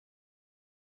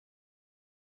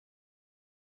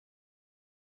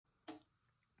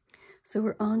So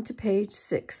we're on to page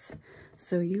 6.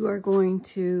 So you are going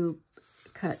to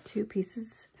cut 2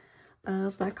 pieces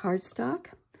of black cardstock,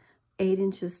 8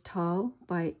 inches tall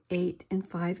by 8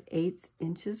 5/8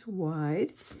 inches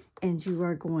wide, and you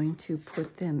are going to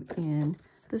put them in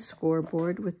the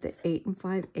scoreboard with the 8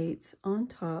 5/8 on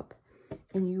top,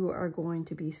 and you are going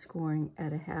to be scoring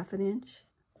at a 1/2 inch,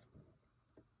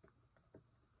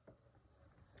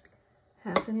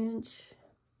 1/2 inch,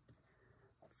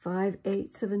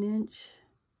 5/8 of an inch,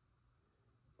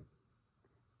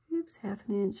 oops, 1/2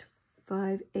 inch,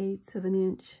 5/8 of an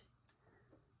inch,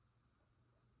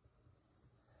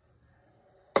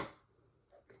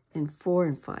 and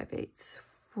 4 5/8,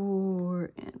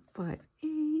 4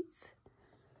 5/8.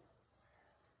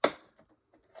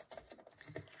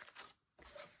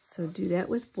 So do that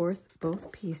with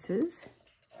both pieces.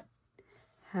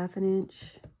 1/2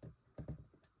 inch.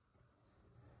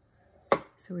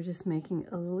 So we're just making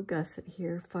a little gusset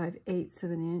here, 5/8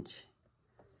 of an inch,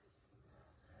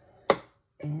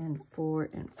 and 4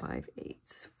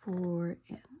 5/8. 4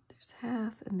 and there's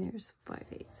 1/2 and there's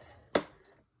 5/8.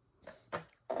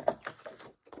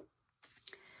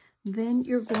 Then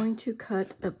you're going to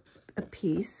cut a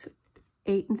piece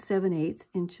 8 7/8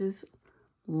 inches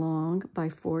long by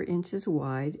 4 inches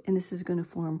wide, and this is going to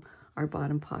form our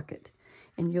bottom pocket.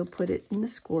 And you'll put it in the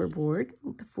scoreboard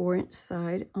with the 4-inch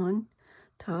side on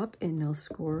top, and they'll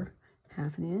score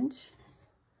 1/2 inch.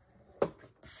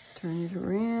 Turn it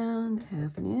around,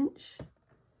 1/2 inch,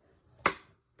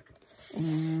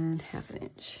 and 1/2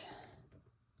 inch.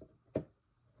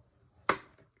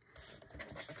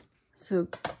 So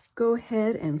go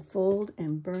ahead and fold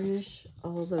and burnish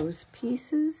all those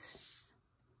pieces.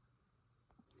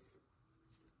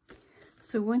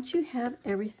 So once you have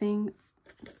everything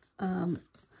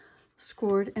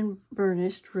scored and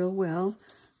burnished real well,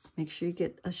 make sure you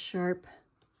get a sharp,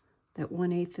 that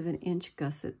 1/8 of an inch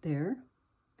gusset there.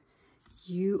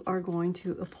 You are going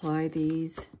to apply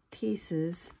these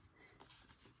pieces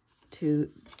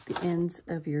to the ends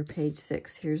of your page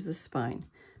 6. Here's the spine.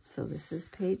 So this is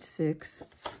page 6.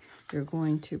 You're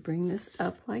going to bring this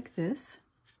up like this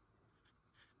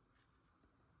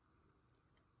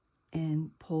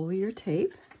and pull your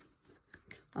tape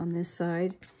on this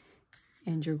side,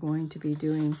 and you're going to be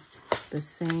doing the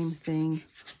same thing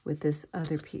with this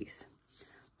other piece.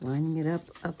 Lining it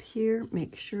up here,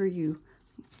 make sure you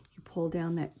pull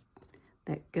down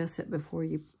that gusset before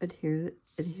you adhere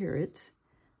it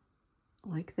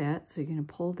like that. So you're going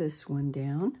to pull this one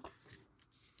down.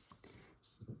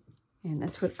 And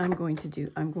that's what I'm going to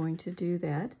do. I'm going to do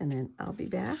that, and then I'll be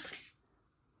back.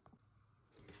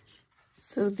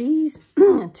 So these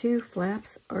 2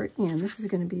 flaps are in. This is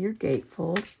going to be your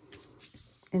gatefold,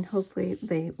 and hopefully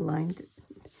they lined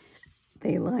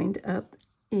up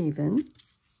even.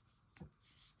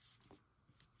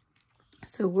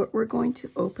 So what we're going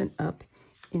to open up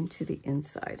into the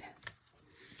inside,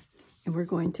 and we're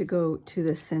going to go to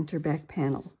the center back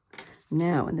panel.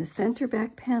 Now, in the center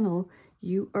back panel,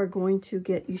 you are going to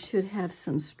you should have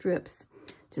some strips.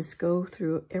 Just go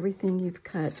through everything you've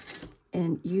cut,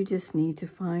 and you just need to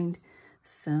find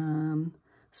some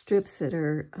strips that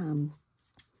are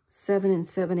 7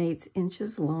 7/8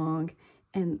 inches long,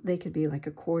 and they could be like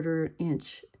a 1/4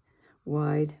 inch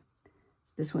wide.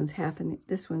 This one's half an inch,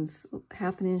 this one's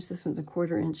a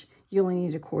 1/4 inch. You only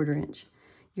need a 1/4 inch.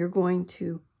 You're going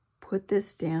to put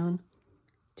this down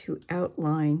to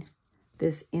outline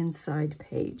this inside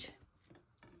page.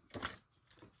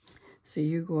 So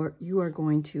you are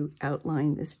going to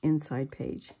outline this inside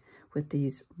page with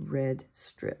these red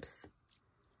strips.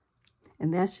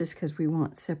 And that's just because we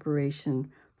want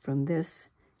separation from this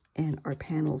and our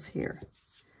panels here.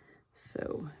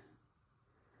 So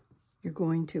you're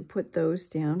going to put those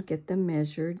down, get them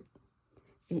measured,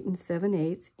 8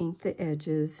 7/8, ink the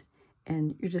edges,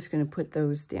 and you're just going to put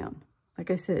those down.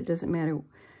 Like I said, it doesn't matter.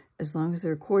 As long as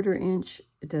they're a 1/4 inch,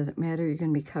 it doesn't matter. You're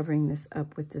going to be covering this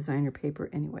up with designer paper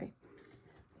anyway.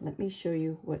 Let me show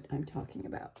you what I'm talking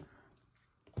about.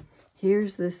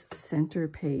 Here's this center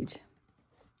page.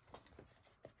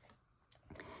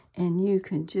 And you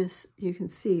can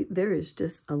see there is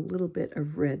just a little bit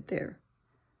of red there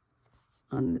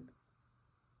on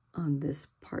this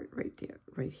part right there,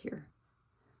 right here.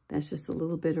 That's just a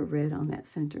little bit of red on that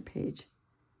center page.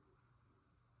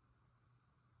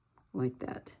 Like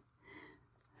that.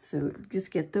 So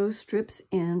just get those strips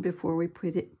in before we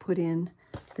put in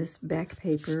this back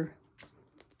paper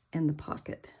and the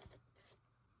pocket.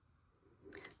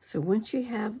 So once you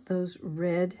have those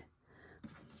red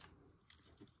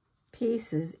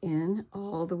pieces in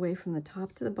all the way from the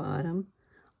top to the bottom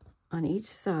on each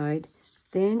side,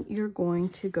 Then you're going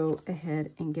to go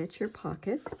ahead and get your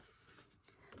pocket,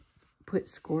 put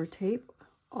score tape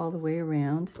all the way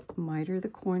around, miter the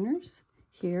corners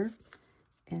here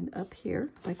and up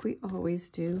here, like we always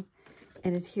do,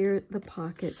 and adhere the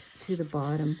pocket to the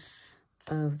bottom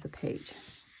of the page.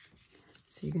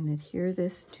 So you're going to adhere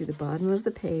this to the bottom of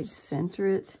the page, center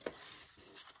it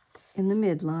in the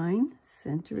midline,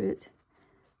 center it.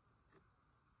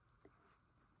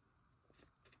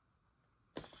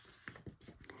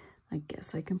 I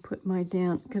guess I can put mine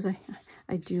down because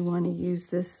I do want to use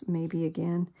this maybe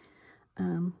again.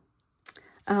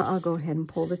 I'll go ahead and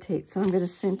pull the tape. So I'm going to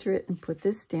center it and put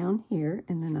this down here,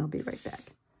 and then I'll be right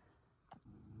back.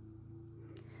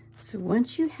 So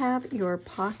once you have your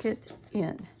pocket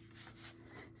in,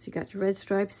 so you got your red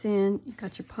stripes in, you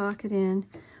got your pocket in,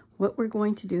 what we're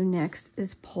going to do next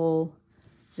is pull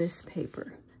this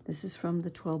paper. This is from the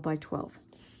 12 by 12.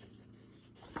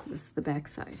 So this is the back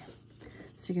side.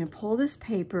 So you're going to pull this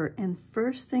paper, and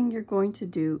first thing you're going to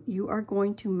do, you are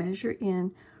going to measure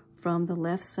in from the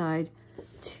left side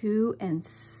 2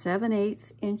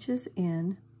 7/8 inches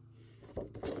in,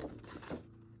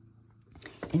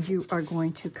 and you are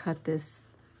going to cut this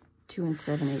 2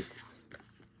 7/8.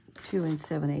 2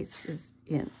 7/8 is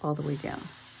in all the way down,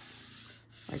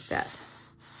 like that.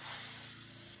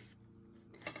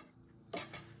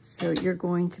 So you're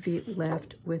going to be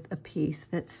left with a piece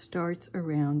that starts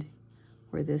around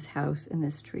where this house and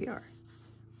this tree are.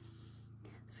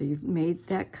 So you've made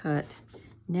that cut.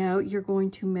 Now you're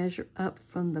going to measure up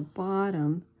from the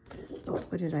bottom. Oh,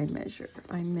 what did I measure?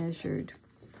 I measured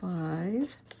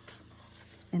 5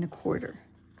 1/4.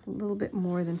 A little bit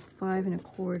more than 5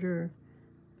 1/4.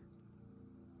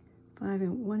 5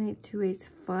 1/8, 2/8,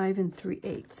 5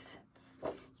 3/8.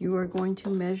 You are going to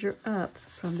measure up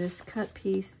from this cut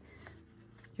piece.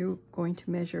 You're going to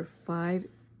measure 5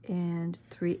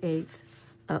 3/8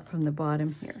 up from the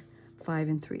bottom here.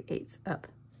 5 3/8 up.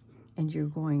 And you're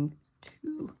going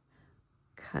to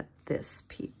cut this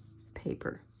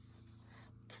paper.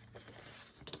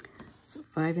 So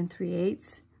 5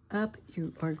 3/8 up,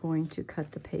 you are going to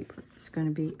cut the paper. It's going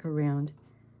to be around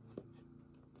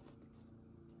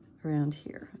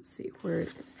here. Let's see where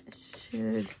it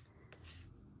should.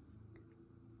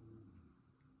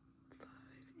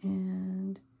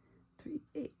 5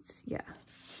 3/8, yeah.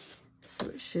 So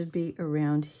it should be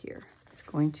around here. It's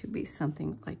going to be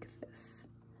something like this.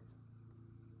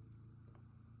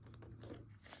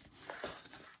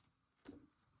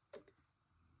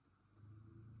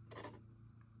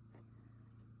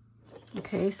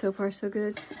 Okay, so far so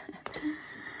good.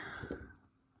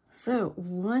 So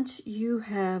once you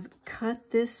have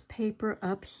cut this paper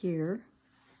up here,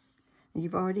 and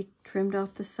you've already trimmed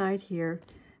off the side here,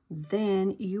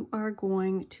 then you are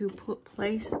going to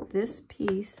place this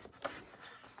piece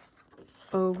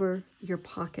over your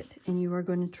pocket, and you are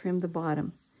going to trim the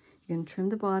bottom. You're going to trim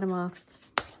the bottom off,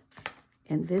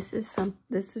 and this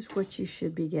is what you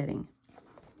should be getting.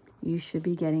 You should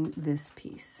be getting this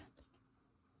piece.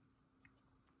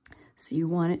 So you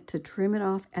want it to trim it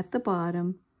off at the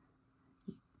bottom,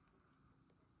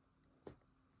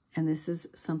 and this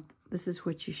is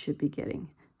what you should be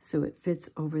getting. So it fits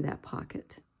over that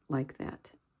pocket like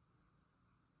that.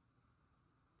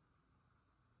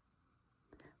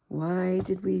 Why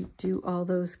did we do all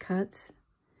those cuts?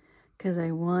 Because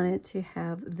I wanted to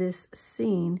have this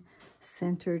scene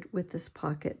centered with this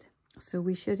pocket. So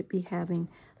we should be having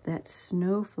that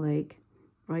snowflake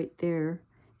right there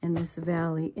in this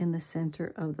valley in the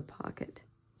center of the pocket.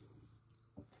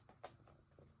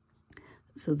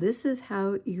 So this is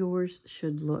how yours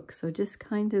should look. So just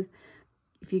kind of,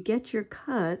 if you get your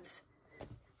cuts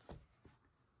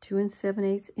 2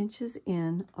 7/8 inches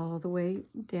in all the way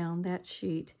down that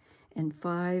sheet, and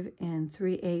 5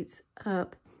 3/8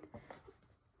 up,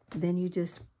 then you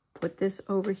just put this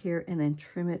over here and then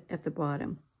trim it at the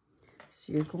bottom.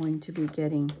 So you're going to be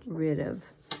getting rid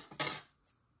of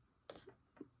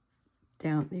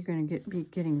you're going to be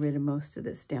getting rid of most of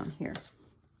this down here.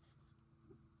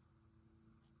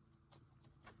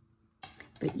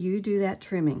 But you do that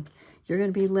trimming. You're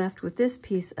going to be left with this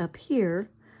piece up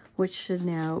here, which should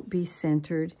now be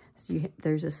centered. So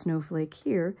there's a snowflake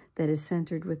here that is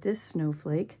centered with this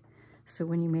snowflake. So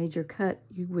when you made your cut,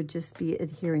 you would just be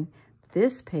adhering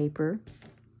this paper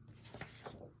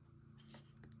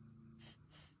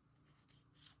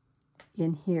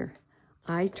in here.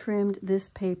 I trimmed this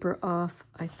paper off,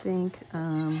 I think,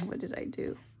 what did I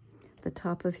do? The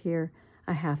top of here,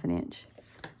 a 1/2 inch.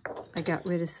 I got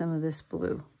rid of some of this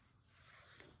blue.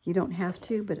 You don't have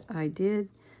to, but I did.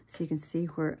 So you can see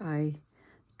where I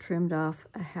trimmed off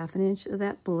a 1/2 inch of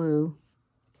that blue,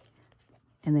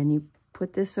 and then you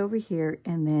put this over here,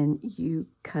 and then you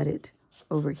cut it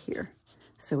over here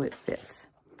so it fits.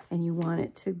 And you want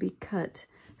it to be cut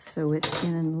so it's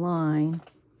in line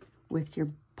with your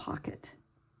pocket.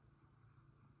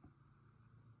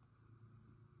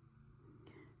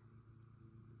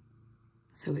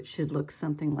 So it should look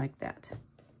something like that.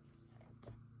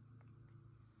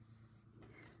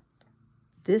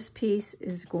 This piece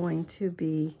is going to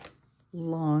be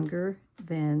longer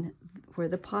than where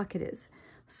the pocket is.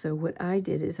 So what I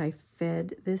did is I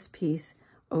fed this piece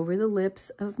over the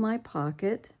lips of my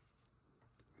pocket,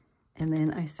 and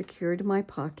then I secured my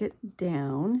pocket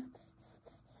down,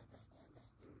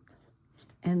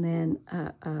 and then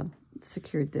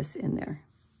secured this in there.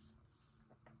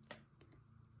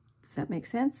 Does that make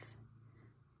sense?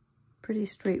 Pretty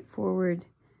straightforward.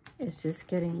 It's just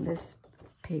getting this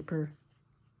paper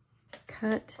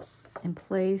cut and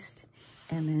placed,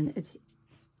 and then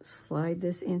slide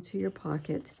this into your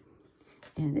pocket,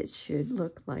 and it should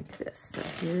look like this. So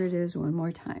here it is one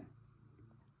more time.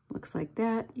 Looks like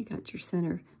that. You got your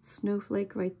center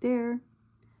snowflake right there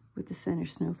with the center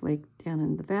snowflake down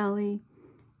in the valley,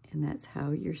 and that's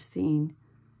how your scene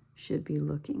should be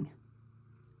looking.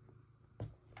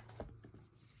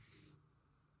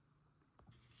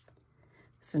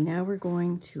 So now we're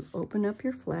going to open up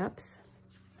your flaps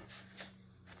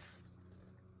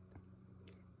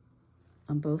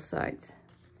on both sides.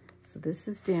 So this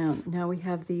is down. Now we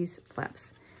have these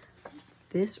flaps.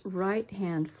 This right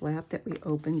hand flap that we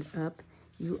opened up,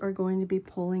 you are going to be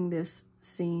pulling this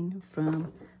seam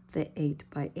from the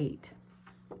 8x8.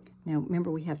 Now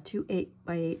remember, we have two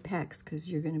 8x8 packs because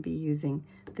you're going to be using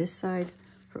this side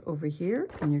for over here,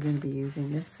 and you're going to be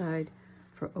using this side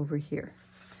for over here.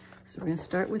 So we're going to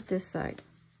start with this side.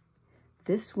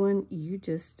 This one, you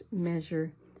just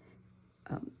measure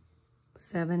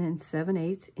 7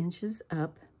 7/8 inches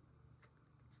up,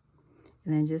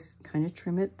 and then just kind of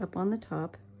trim it up on the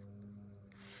top.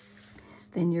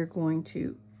 Then you're going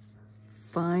to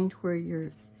find where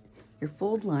your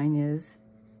fold line is,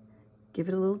 give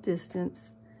it a little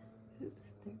distance.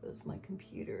 Oops, there goes my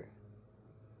computer.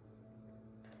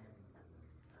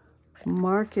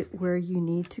 Mark it where you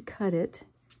need to cut it.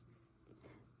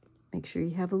 Make sure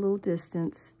you have a little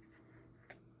distance.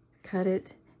 Cut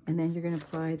it, and then you're going to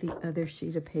apply the other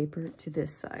sheet of paper to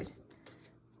this side.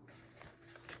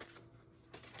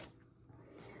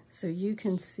 So you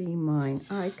can see mine.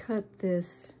 I cut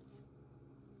this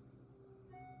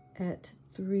at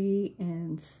 3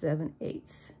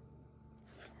 7/8.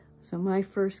 So my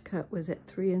first cut was at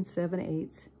 3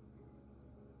 7/8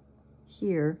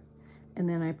 here, and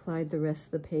then I applied the rest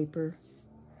of the paper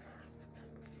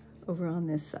over on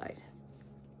this side.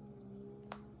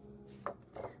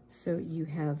 So you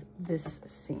have this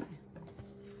seam.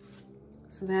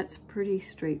 So that's pretty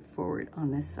straightforward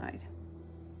on this side.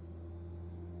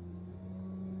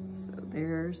 So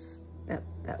there's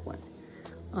that one.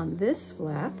 On this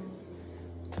flap,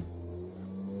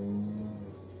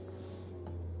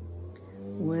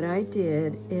 what I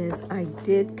did is I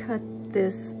did cut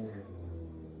this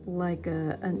like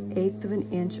an 1/8 of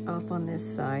an inch off on this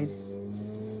side.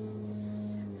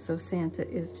 So Santa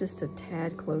is just a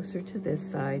tad closer to this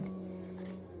side.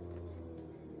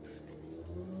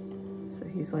 So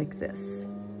he's like this.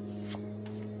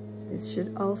 This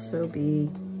should also be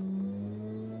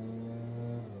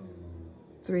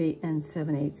 3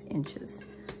 7/8 inches.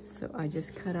 So I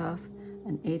just cut off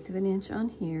an 1/8 of an inch on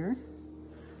here,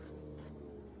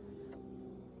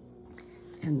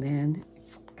 and then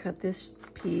cut this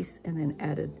piece, and then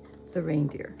added the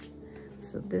reindeer.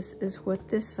 So this is what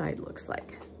this side looks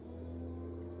like.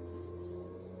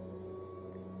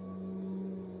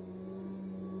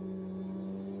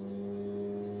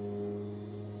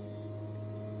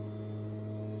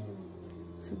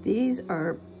 So these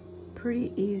are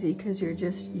pretty easy because you're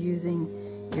just using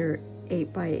your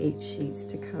 8x8 sheets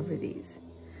to cover these.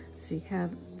 So you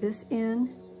have this in,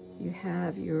 you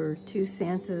have your two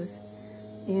Santas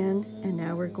in, and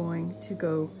now we're going to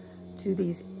go to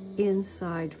these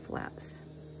inside flaps.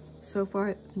 So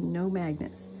far, no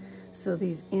magnets. So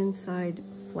these inside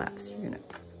flaps, you're gonna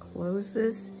close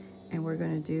this, and we're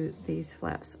gonna do these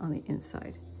flaps on the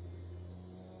inside.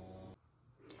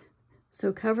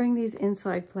 So covering these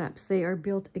inside flaps, they are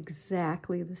built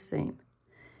exactly the same.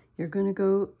 You're gonna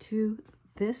go to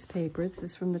this paper, this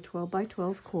is from the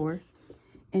 12x12 core,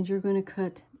 and you're gonna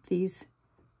cut these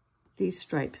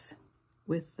stripes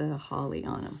with the holly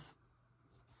on them.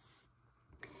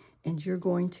 And you're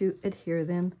going to adhere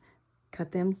them,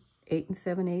 cut them 8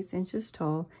 7/8 inches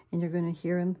tall, and you're going to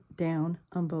adhere them down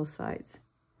on both sides.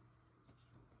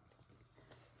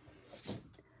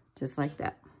 Just like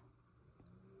that.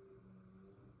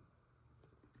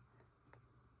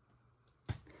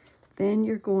 Then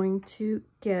you're going to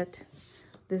get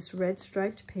this red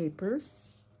striped paper,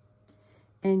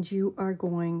 and you are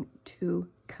going to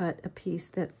cut a piece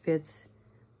that fits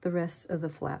the rest of the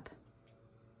flap.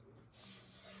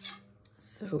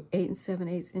 So 8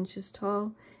 7/8 inches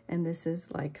tall, and this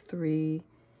is like 3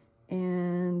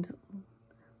 and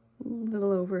a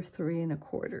little over 3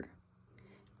 1/4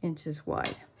 inches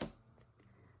wide.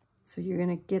 So you're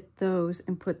going to get those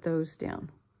and put those down.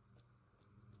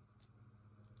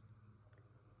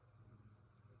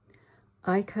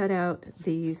 I cut out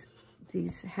these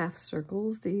half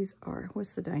circles. These are,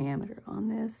 what's the diameter on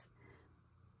this?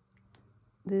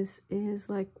 This is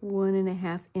like 1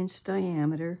 1/2 inch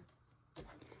diameter.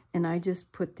 And I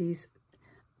just put these,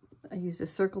 I used a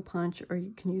circle punch, or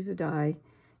you can use a die.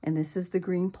 And this is the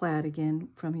green plaid again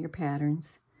from your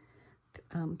patterns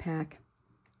pack.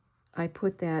 I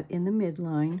put that in the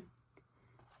midline.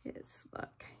 It's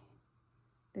like,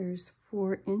 there's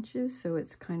 4 inches, so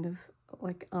it's kind of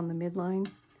like on the midline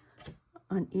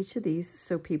on each of these,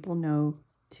 so people know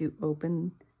to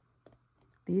open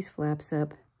these flaps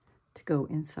up to go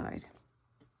inside.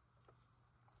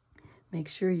 Make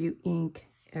sure you ink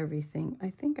everything. I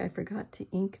think I forgot to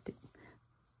ink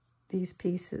these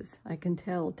pieces. I can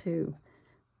tell too.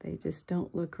 They just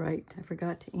don't look right. I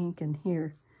forgot to ink in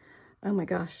here. Oh my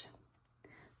gosh.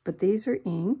 But these are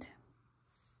inked.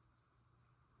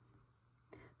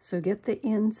 So get the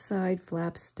inside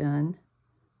flaps done.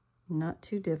 Not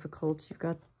too difficult. You've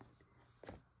got,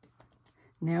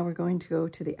 now we're going to go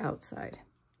to the outside.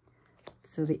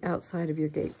 So the outside of your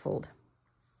gatefold.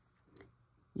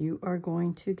 You are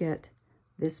going to get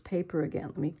this paper again.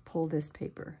 Let me pull this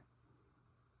paper.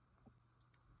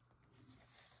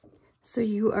 So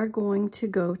you are going to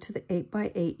go to the 8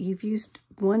 by 8. You've used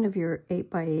one of your 8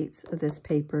 by 8s of this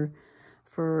paper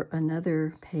for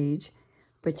another page,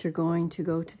 but you're going to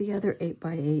go to the other 8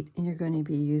 by 8 and you're going to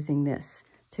be using this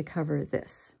to cover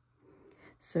this.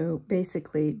 So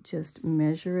basically just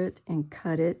measure it and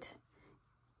cut it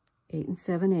 8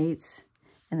 7/8,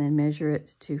 and then measure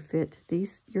it to fit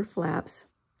these, your flaps.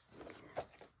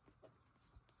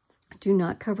 Do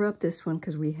not cover up this one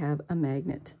because we have a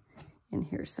magnet in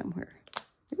here somewhere.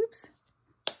 Oops.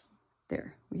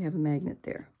 There, we have a magnet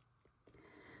there.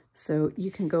 So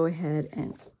you can go ahead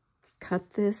and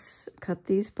cut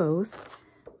these both.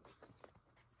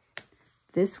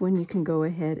 This one you can go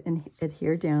ahead and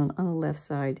adhere down on the left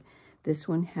side. This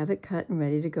one, have it cut and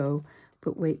ready to go,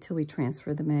 but wait till we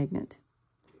transfer the magnet.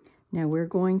 Now we're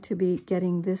going to be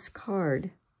getting this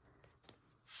card,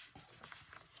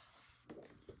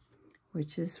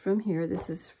 which is from here. This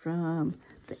is from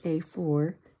the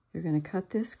A4. You're going to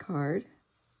cut this card,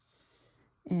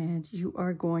 and you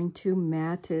are going to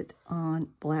mat it on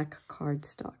black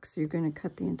cardstock. So you're going to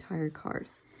cut the entire card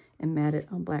and mat it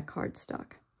on black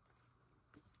cardstock.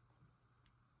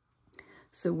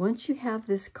 So once you have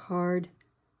this card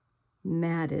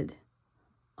matted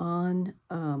on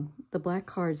the black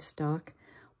cardstock,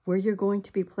 where you're going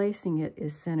to be placing it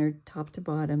is centered top to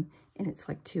bottom, and it's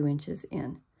like 2 inches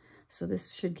in. So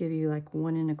this should give you like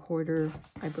 1 1/4,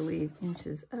 I believe,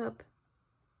 inches up.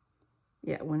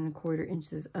 Yeah, 1 1/4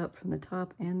 inches up from the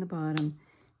top and the bottom,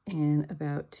 and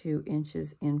about 2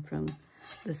 inches in from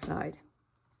the side.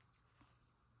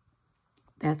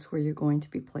 That's where you're going to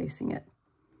be placing it.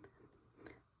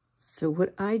 So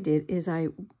what I did is I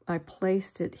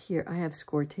placed it here. I have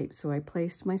score tape, so I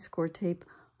placed my score tape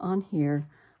on here.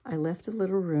 I left a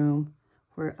little room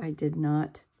where I did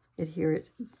not adhere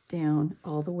it down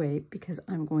all the way because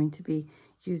I'm going to be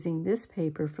using this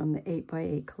paper from the 8 by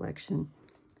 8 collection,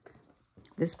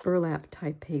 this burlap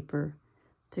type paper,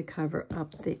 to cover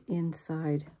up the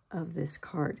inside of this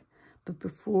card. But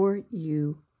before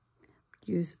you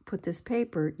put this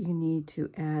paper, you need to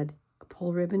add a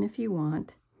pull ribbon if you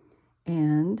want,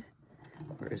 and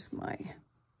where's my,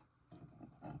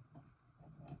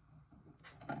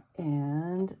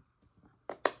 and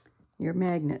your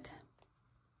magnet.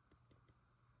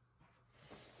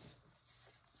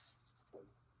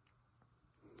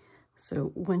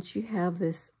 So once you have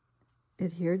this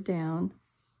adhered down,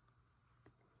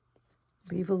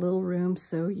 leave a little room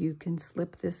so you can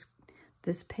slip this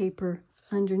paper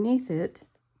underneath it.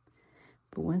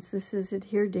 But once this is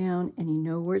adhered down and you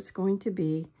know where it's going to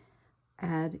be,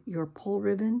 add your pull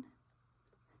ribbon.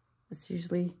 It's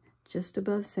usually just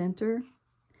above center,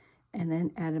 and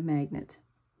then add a magnet.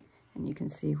 And you can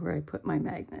see where I put my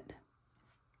magnet.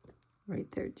 Right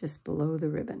there, just below the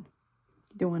ribbon.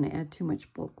 You don't want to add too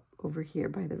much bulk over here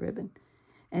by the ribbon.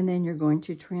 And then you're going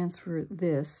to transfer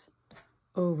this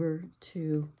over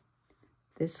to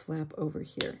this flap over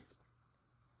here.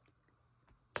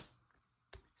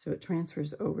 So it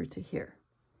transfers over to here.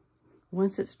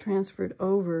 Once it's transferred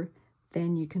over,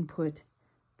 then you can put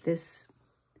this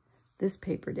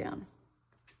paper down.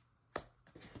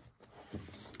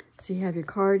 So you have your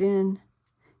card in,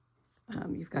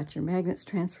 you've got your magnets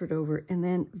transferred over, and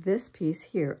then this piece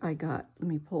here I got, let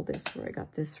me pull this where I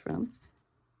got this from.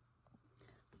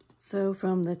 So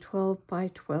from the 12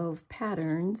 by 12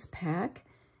 patterns pack,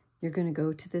 you're going to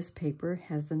go to this paper,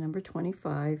 has the number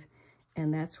 25,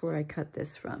 and that's where I cut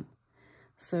this from.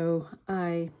 So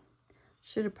I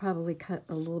should have probably cut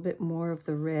a little bit more of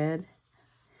the red.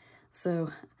 So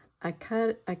I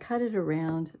cut it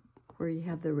around where you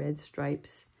have the red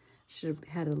stripes. Should have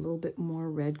had a little bit more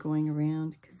red going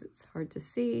around because it's hard to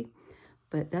see,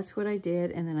 but that's what I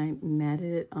did. And then I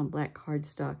matted it on black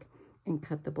cardstock and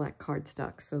cut the black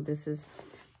cardstock. So this is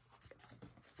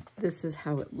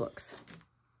how it looks.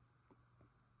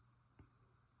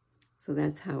 So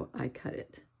that's how I cut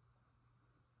it.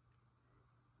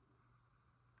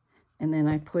 And then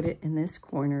I put it in this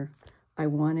corner. I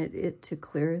wanted it to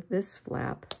clear this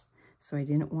flap, so I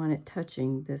didn't want it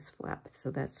touching this flap.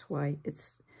 So that's why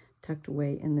it's tucked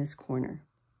away in this corner.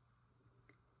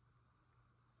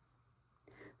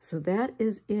 So that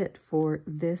is it for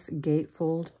this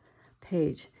gatefold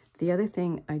page. The other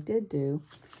thing I did do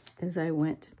is I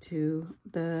went to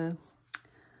the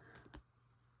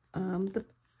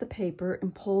paper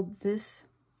and pulled this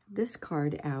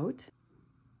card out.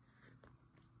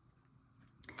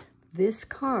 This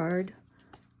card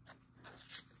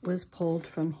was pulled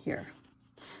from here.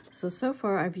 So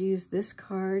far I've used this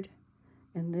card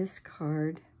and this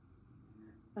card,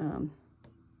 and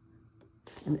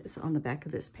it's on the back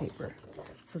of this paper.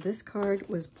 So this card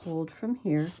was pulled from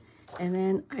here, and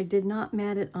then I did not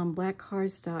mat it on black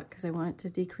cardstock because I wanted to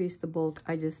decrease the bulk.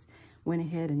 I just went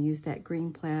ahead and used that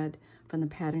green plaid from the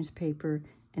patterns paper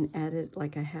and added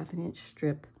like a 1/2 inch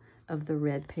strip of the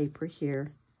red paper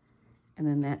here. And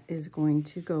then that is going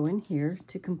to go in here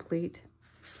to complete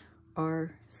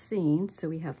our scene. So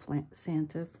we have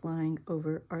Santa flying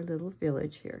over our little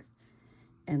village here.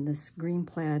 And this green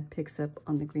plaid picks up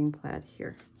on the green plaid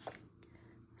here.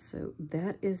 So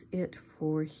that is it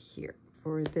for here,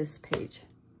 for this page.